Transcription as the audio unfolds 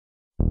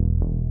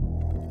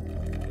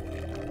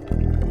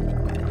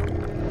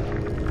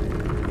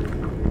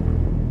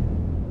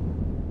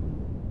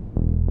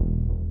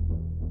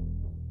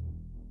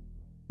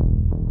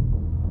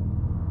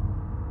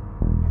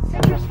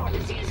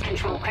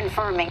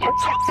confirming a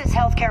Texas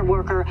healthcare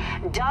worker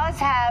does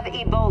have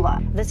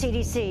Ebola. The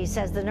CDC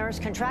says the nurse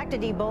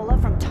contracted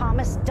Ebola from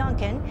Thomas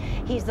Duncan.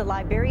 He's the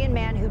Liberian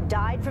man who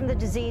died from the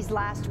disease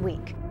last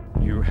week.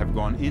 You have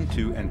gone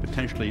into and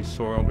potentially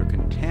soiled or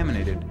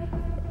contaminated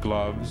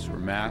gloves or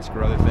masks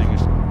or other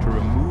things. To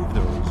remove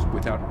those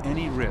without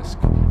any risk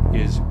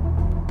is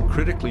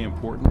critically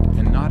important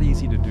and not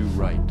easy to do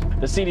right.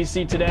 The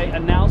CDC today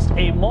announced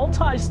a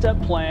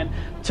multi-step plan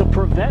to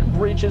prevent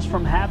breaches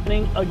from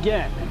happening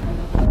again.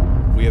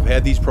 We have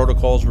had these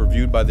protocols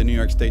reviewed by the New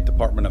York State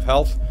Department of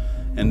Health,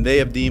 and they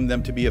have deemed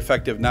them to be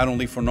effective not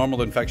only for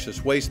normal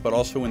infectious waste, but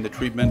also in the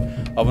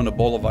treatment of an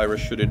Ebola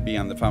virus should it be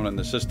found in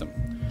the system.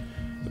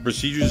 The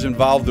procedures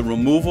involve the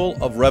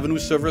removal of revenue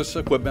service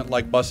equipment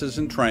like buses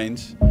and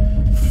trains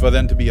for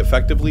them to be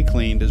effectively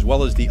cleaned, as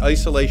well as the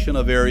isolation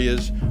of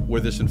areas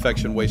where this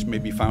infection waste may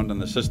be found in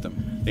the system.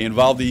 They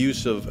involve the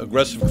use of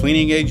aggressive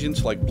cleaning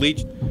agents like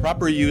bleach,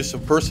 proper use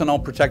of personnel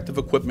protective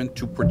equipment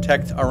to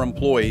protect our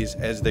employees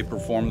as they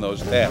perform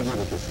those tasks.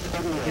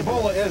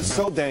 Ebola is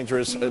so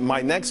dangerous.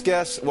 My next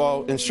guest,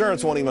 well,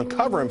 insurance won't even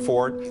cover him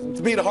for it.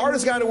 To be the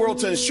hardest guy in the world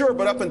to insure,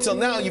 but up until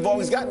now, you've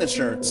always gotten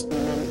insurance.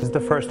 This is the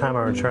first time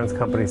our insurance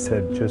company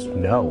said just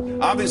no.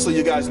 Obviously,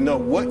 you guys know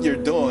what you're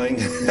doing.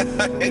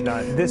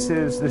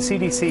 The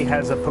CDC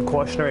has a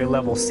precautionary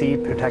level C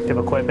protective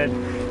equipment.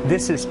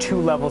 This is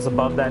 2 levels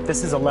above that.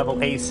 This is a level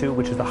A suit,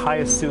 which is the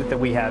highest suit that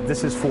we have.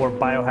 This is for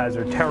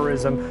biohazard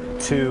terrorism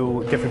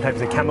to different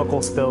types of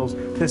chemical spills.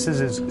 This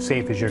is as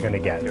safe as you're going to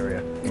get.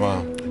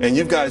 Wow. And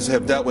you guys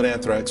have dealt with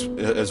anthrax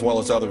as well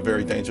as other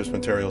very dangerous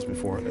materials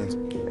before.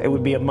 It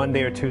would be a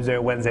Monday or Tuesday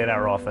or Wednesday at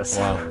our office.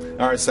 Wow.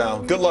 All right,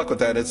 Sal. Good luck with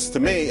that. To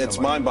me, it's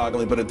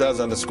mind-boggling, but it does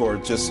underscore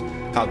just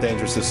how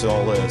dangerous this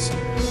all is.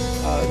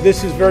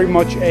 This is very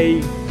much a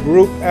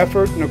group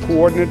effort and a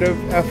coordinative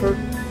effort.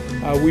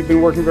 We've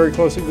been working very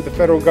closely with the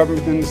federal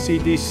government and the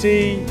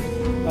CDC.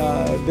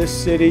 This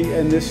city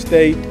and this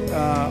state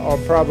are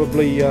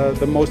probably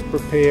the most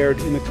prepared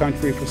in the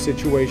country for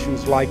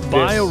situations like this.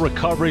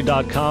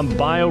 BioRecovery.com,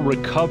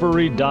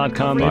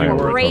 BioRecovery.com.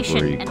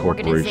 Corporation, an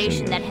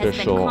organization that has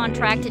been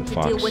contracted to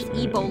deal with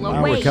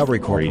Ebola waste. Recovery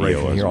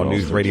Corporation here on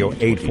News Radio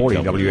 840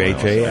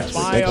 WHAS.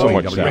 Thanks so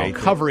much, Sal.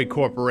 Recovery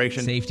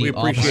Corporation. Safety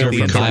officer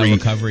from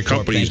BioRecovery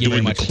Corp. Thank you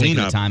very much for taking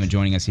the time and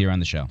joining us here on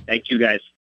the show. Thank you, guys.